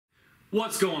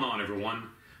What's going on, everyone?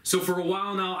 So for a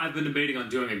while now, I've been debating on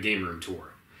doing a game room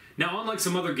tour. Now, unlike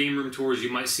some other game room tours you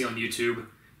might see on YouTube,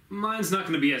 mine's not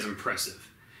going to be as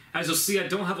impressive. As you'll see, I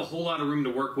don't have a whole lot of room to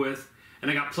work with, and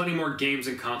I got plenty more games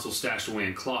and consoles stashed away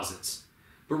in closets.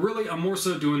 But really, I'm more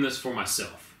so doing this for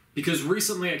myself. Because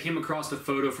recently I came across a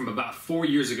photo from about 4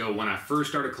 years ago when I first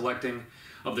started collecting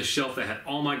of the shelf that had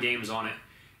all my games on it,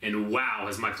 and wow,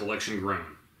 has my collection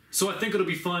grown. So I think it'll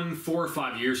be fun 4 or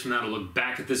 5 years from now to look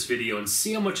back at this video and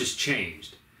see how much has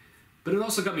changed. But it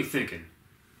also got me thinking,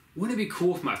 wouldn't it be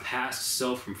cool if my past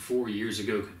self from 4 years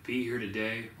ago could be here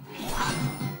today?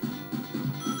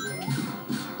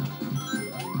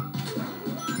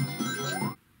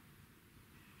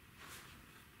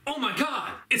 Oh my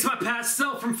god! It's my past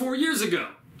self from 4 years ago!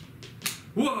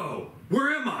 Whoa!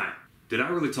 Where am I? Did I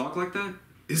really talk like that?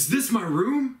 Is this my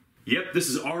room? Yep, this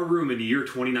is our room in the year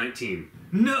 2019.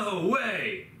 No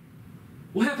way!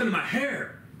 What happened to my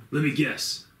hair? Let me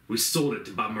guess. We sold it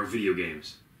to buy more video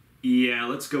games. Yeah,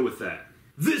 let's go with that.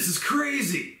 This is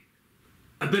crazy!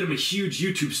 I bet I'm a huge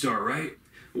YouTube star, right?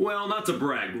 Well, not to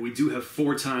brag, but we do have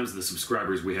 4 times the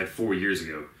subscribers we had 4 years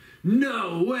ago.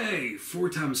 No way! 4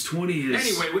 times 20 is...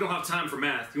 Anyway, we don't have time for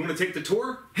math. You want to take the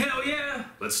tour? Hell yeah!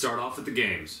 Let's start off with the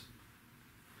games.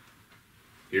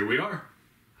 Here we are.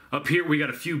 Up here we got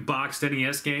a few boxed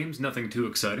NES games, nothing too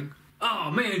exciting.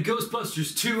 Oh man,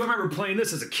 Ghostbusters 2, I remember playing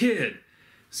this as a kid.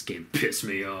 This game pissed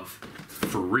me off.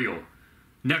 For real.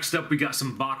 Next up we got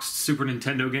some boxed Super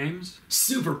Nintendo games.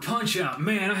 Super Punch-Out!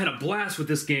 Man, I had a blast with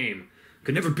this game.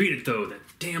 Could never beat it though, that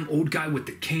damn old guy with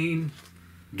the cane.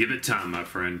 Give it time, my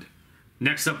friend.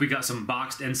 Next up we got some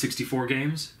boxed N64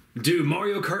 games. Dude,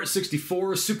 Mario Kart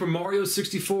 64, Super Mario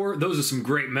 64, those are some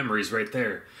great memories right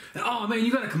there. And oh man,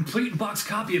 you got a complete box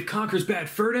copy of Conker's Bad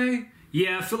Fur Day?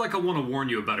 Yeah, I feel like I want to warn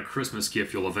you about a Christmas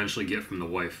gift you'll eventually get from the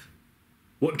wife.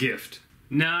 What gift?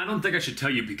 Nah, I don't think I should tell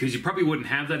you because you probably wouldn't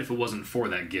have that if it wasn't for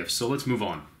that gift, so let's move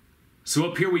on. So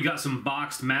up here we got some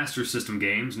boxed Master System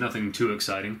games, nothing too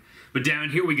exciting. But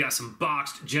down here we got some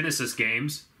boxed Genesis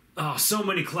games. Oh, so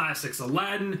many classics.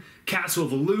 Aladdin, Castle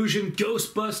of Illusion,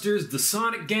 Ghostbusters, the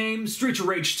Sonic games, Streets of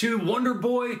Rage 2, Wonder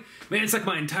Boy. Man, it's like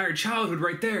my entire childhood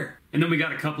right there. And then we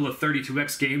got a couple of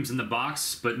 32X games in the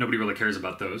box, but nobody really cares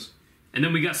about those. And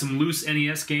then we got some loose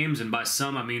NES games, and by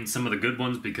some I mean some of the good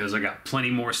ones because I got plenty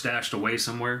more stashed away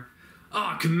somewhere.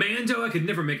 Ah, Commando, I could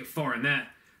never make it far in that.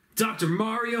 Dr.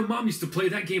 Mario, Mom used to play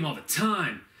that game all the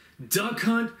time. Duck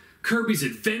Hunt, Kirby's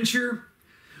Adventure.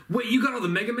 Wait, you got all the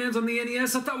Mega Mans on the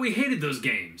NES? I thought we hated those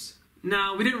games.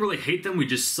 Nah, we didn't really hate them, we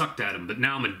just sucked at them, but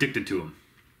now I'm addicted to them.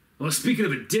 Well, speaking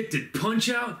of addicted,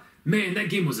 Punch-Out? Man, that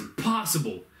game was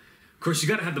impossible. Of course, you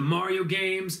gotta have the Mario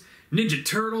games. Ninja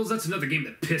Turtles, that's another game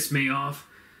that pissed me off.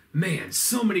 Man,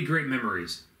 so many great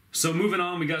memories. So moving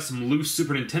on, we got some loose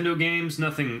Super Nintendo games,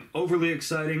 nothing overly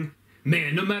exciting.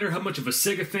 Man, no matter how much of a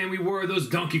Sega fan we were, those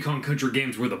Donkey Kong Country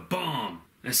games were the bomb.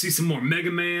 I see some more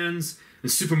Mega Mans, and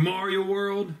Super Mario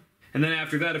World. And then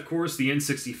after that, of course, the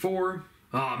N64.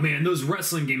 Oh man, those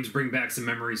wrestling games bring back some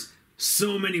memories.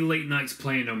 So many late nights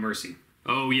playing No Mercy.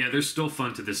 Oh yeah, they're still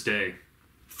fun to this day.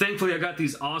 Thankfully, I got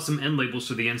these awesome end labels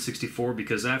for the N64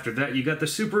 because after that, you got the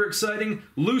super exciting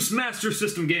loose Master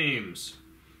System games.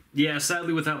 Yeah,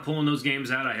 sadly, without pulling those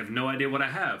games out, I have no idea what I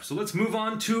have. So let's move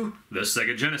on to the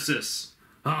Sega Genesis.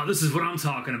 Ah, this is what I'm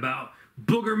talking about.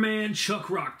 Boogerman, Chuck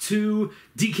Rock 2,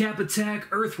 Decap Attack,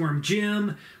 Earthworm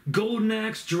Jim, Golden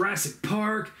Axe, Jurassic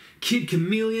Park, Kid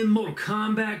Chameleon, Mortal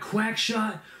Kombat,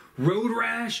 Quackshot, Road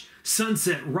Rash,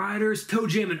 Sunset Riders, Toe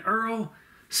Jam and Earl.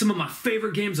 Some of my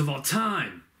favorite games of all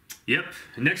time. Yep,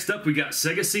 next up we got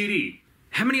Sega CD.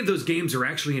 How many of those games are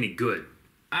actually any good?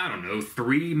 I don't know,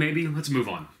 3 maybe? Let's move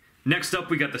on. Next up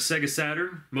we got the Sega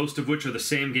Saturn, most of which are the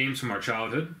same games from our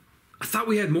childhood. I thought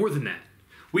we had more than that.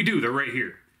 We do, they're right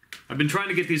here. I've been trying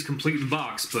to get these complete in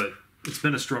box, but it's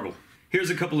been a struggle. Here's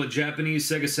a couple of Japanese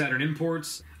Sega Saturn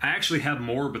imports. I actually have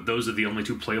more, but those are the only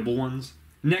 2 playable ones.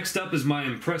 Next up is my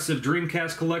impressive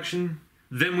Dreamcast collection.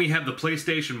 Then we have the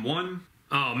PlayStation 1.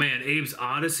 Oh man, Abe's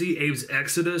Odyssey, Abe's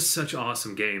Exodus, such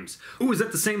awesome games. Ooh, is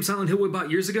that the same Silent Hill we bought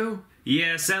years ago?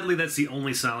 Yeah, sadly that's the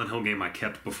only Silent Hill game I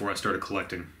kept before I started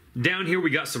collecting. Down here we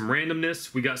got some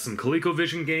randomness, we got some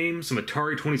ColecoVision games, some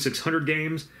Atari 2600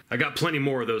 games. I got plenty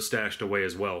more of those stashed away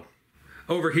as well.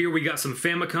 Over here we got some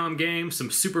Famicom games,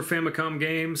 some Super Famicom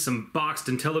games, some boxed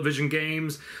Intellivision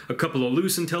games, a couple of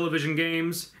loose Intellivision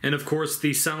games, and of course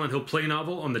the Silent Hill play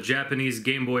novel on the Japanese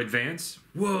Game Boy Advance.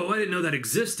 Whoa, I didn't know that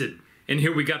existed. And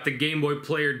here we got the Game Boy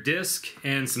Player disc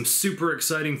and some super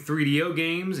exciting 3DO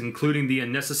games, including the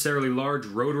unnecessarily large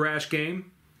Road Rash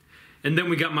game. And then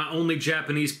we got my only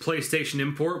Japanese PlayStation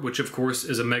import, which of course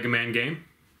is a Mega Man game.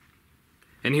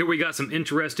 And here we got some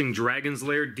interesting Dragon's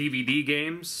Lair DVD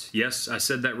games. Yes, I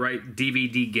said that right,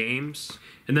 DVD games.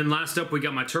 And then last up we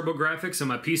got my TurboGrafx and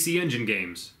my PC Engine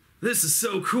games. This is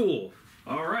so cool!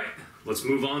 Alright, let's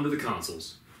move on to the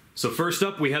consoles. So first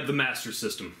up we have the Master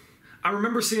System. I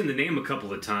remember seeing the name a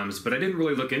couple of times, but I didn't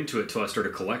really look into it till I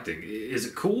started collecting. Is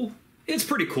it cool? It's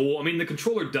pretty cool. I mean, the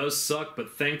controller does suck,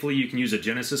 but thankfully you can use a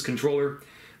Genesis controller.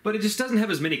 But it just doesn't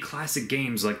have as many classic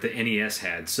games like the NES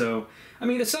had, so, I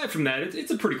mean, aside from that,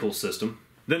 it's a pretty cool system.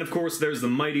 Then, of course, there's the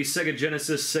mighty Sega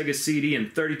Genesis, Sega CD,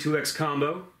 and 32X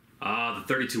combo. Ah,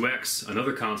 the 32X,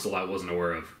 another console I wasn't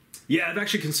aware of. Yeah, I've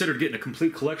actually considered getting a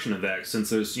complete collection of that, since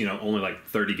there's, only like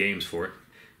 30 games for it.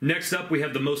 Next up, we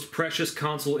have the most precious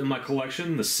console in my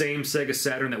collection, the same Sega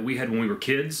Saturn that we had when we were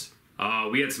kids. Ah,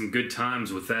 we had some good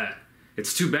times with that.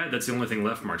 It's too bad that's the only thing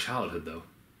left from our childhood, though.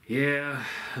 Yeah,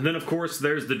 and then of course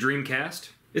there's the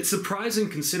Dreamcast. It's surprising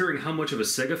considering how much of a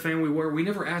Sega fan we were, we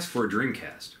never asked for a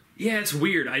Dreamcast. Yeah, it's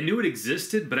weird, I knew it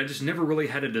existed, but I just never really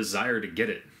had a desire to get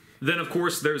it. Then of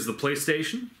course there's the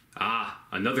PlayStation. Ah,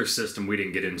 another system we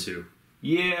didn't get into.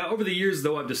 Yeah, over the years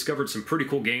though I've discovered some pretty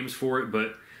cool games for it,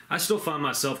 but I still find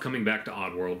myself coming back to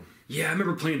Oddworld. Yeah, I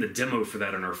remember playing the demo for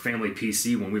that on our family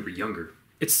PC when we were younger.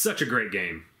 It's such a great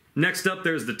game. Next up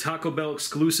there's the Taco Bell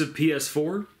exclusive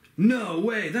PS4. No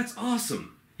way, that's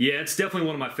awesome! Yeah, it's definitely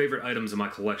one of my favorite items in my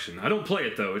collection. I don't play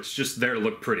it though, it's just there to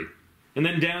look pretty. And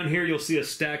then down here you'll see a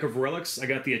stack of relics. I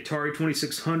got the Atari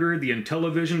 2600, the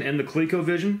Intellivision, and the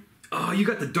ColecoVision. Oh, you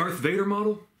got the Darth Vader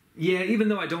model? Yeah, even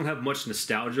though I don't have much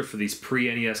nostalgia for these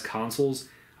pre-NES consoles,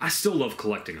 I still love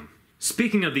collecting them.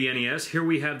 Speaking of the NES, here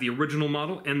we have the original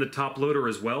model and the top loader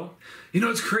as well.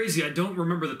 It's crazy, I don't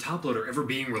remember the top loader ever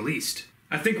being released.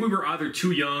 I think we were either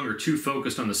too young or too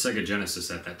focused on the Sega Genesis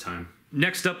at that time.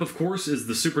 Next up, of course, is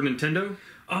the Super Nintendo.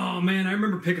 Oh man, I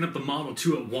remember picking up the Model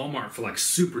 2 at Walmart for like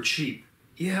super cheap.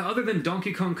 Yeah, other than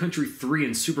Donkey Kong Country 3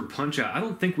 and Super Punch-Out, I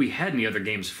don't think we had any other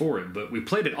games for it, but we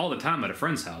played it all the time at a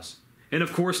friend's house. And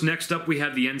of course, next up we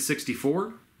have the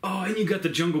N64. Oh, and you got the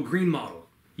Jungle Green model.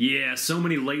 Yeah, so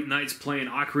many late nights playing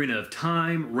Ocarina of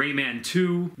Time, Rayman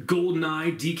 2,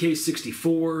 GoldenEye,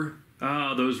 DK64.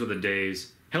 Ah, those were the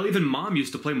days. Hell, even Mom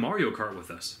used to play Mario Kart with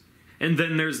us. And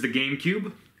then there's the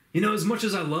GameCube. As much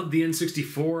as I loved the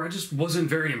N64, I just wasn't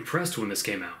very impressed when this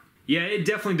came out. Yeah, it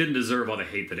definitely didn't deserve all the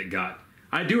hate that it got.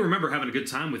 I do remember having a good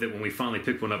time with it when we finally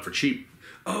picked one up for cheap.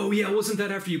 Oh yeah, wasn't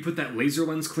that after you put that laser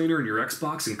lens cleaner in your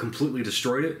Xbox and completely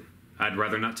destroyed it? I'd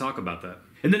rather not talk about that.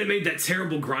 And then it made that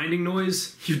terrible grinding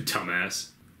noise? You dumbass.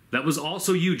 That was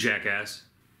also you, jackass.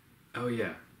 Oh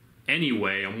yeah.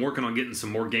 Anyway, I'm working on getting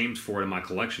some more games for it in my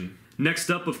collection.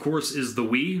 Next up, of course, is the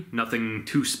Wii. Nothing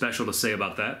too special to say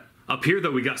about that. Up here,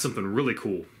 though, we got something really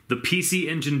cool. The PC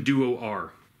Engine Duo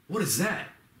R. What is that?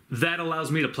 That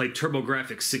allows me to play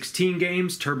TurboGrafx 16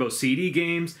 games, Turbo CD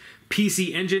games,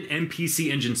 PC Engine, and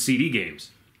PC Engine CD games.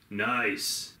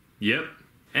 Nice. Yep.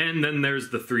 And then there's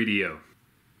the 3DO.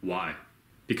 Why?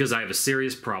 Because I have a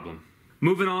serious problem.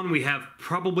 Moving on, we have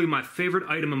probably my favorite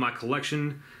item in my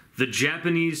collection, the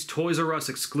Japanese Toys R Us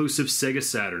exclusive Sega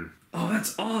Saturn. Oh,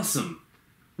 that's awesome!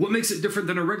 What makes it different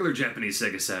than a regular Japanese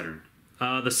Sega Saturn?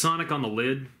 The Sonic on the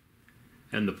lid,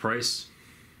 and the price.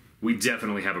 We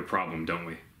definitely have a problem, don't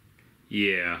we?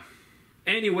 Yeah.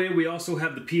 Anyway, we also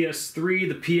have the PS3,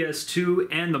 the PS2,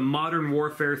 and the Modern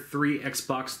Warfare 3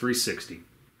 Xbox 360.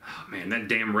 Oh man, that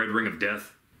damn red ring of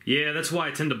death. Yeah, that's why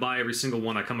I tend to buy every single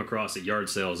one I come across at yard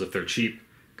sales if they're cheap,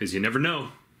 because you never know.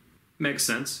 Makes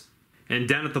sense. And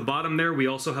down at the bottom there, we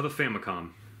also have a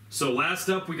Famicom. So last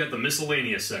up, we got the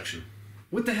miscellaneous section.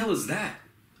 What the hell is that?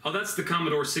 Oh, that's the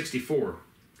Commodore 64.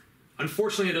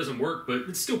 Unfortunately, it doesn't work, but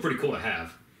it's still pretty cool to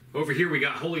have. Over here, we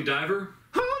got Holy Diver.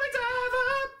 Holy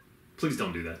Diver! Please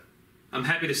don't do that. I'm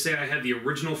happy to say I had the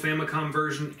original Famicom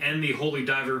version and the Holy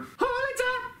Diver. Holy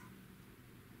Diver!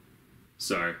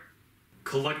 Sorry.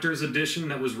 Collector's Edition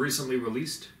that was recently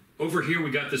released. Over here we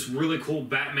got this really cool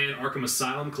Batman Arkham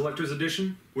Asylum Collector's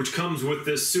Edition, which comes with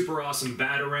this super awesome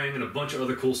Batarang and a bunch of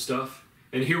other cool stuff.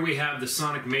 And here we have the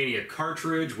Sonic Mania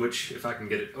cartridge, which, if I can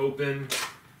get it open,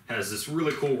 has this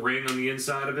really cool ring on the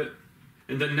inside of it.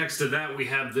 And then next to that we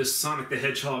have this Sonic the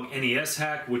Hedgehog NES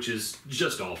hack, which is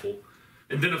just awful.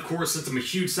 And then of course, since I'm a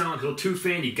huge Silent Hill 2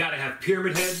 fan, you gotta have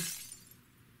Pyramid Head.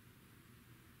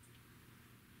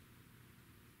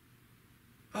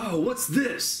 Oh, what's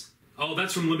this? Oh,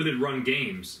 that's from Limited Run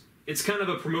Games. It's kind of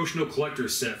a promotional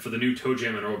collector's set for the new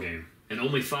ToeJam and Earl game, and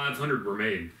only 500 were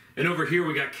made. And over here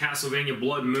we got Castlevania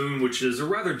Blood Moon, which is a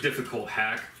rather difficult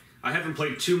hack. I haven't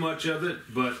played too much of it,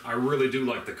 but I really do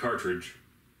like the cartridge.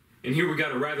 And here we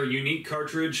got a rather unique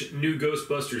cartridge, New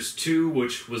Ghostbusters 2,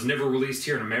 which was never released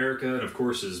here in America, and of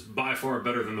course is by far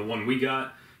better than the one we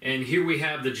got. And here we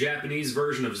have the Japanese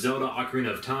version of Zelda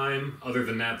Ocarina of Time. Other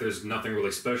than that, there's nothing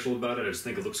really special about it. I just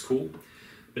think it looks cool.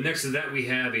 But next to that, we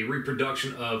have a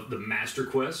reproduction of the Master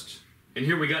Quest. And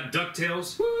here we got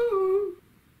DuckTales. Woo!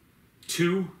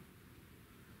 2.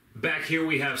 Back here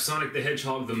we have Sonic the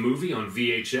Hedgehog the movie on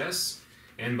VHS.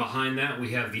 And behind that,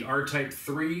 we have the R-Type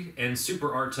 3 and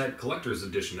Super R-Type Collector's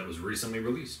Edition that was recently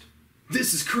released.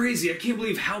 This is crazy. I can't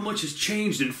believe how much has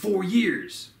changed in 4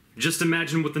 years. Just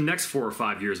imagine what the next 4 or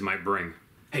 5 years might bring.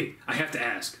 Hey, I have to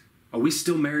ask. Are we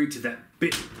still married to that I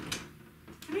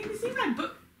need to see my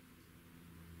book.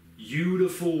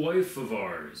 beautiful wife of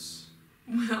ours?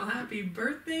 Well, happy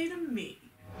birthday to me.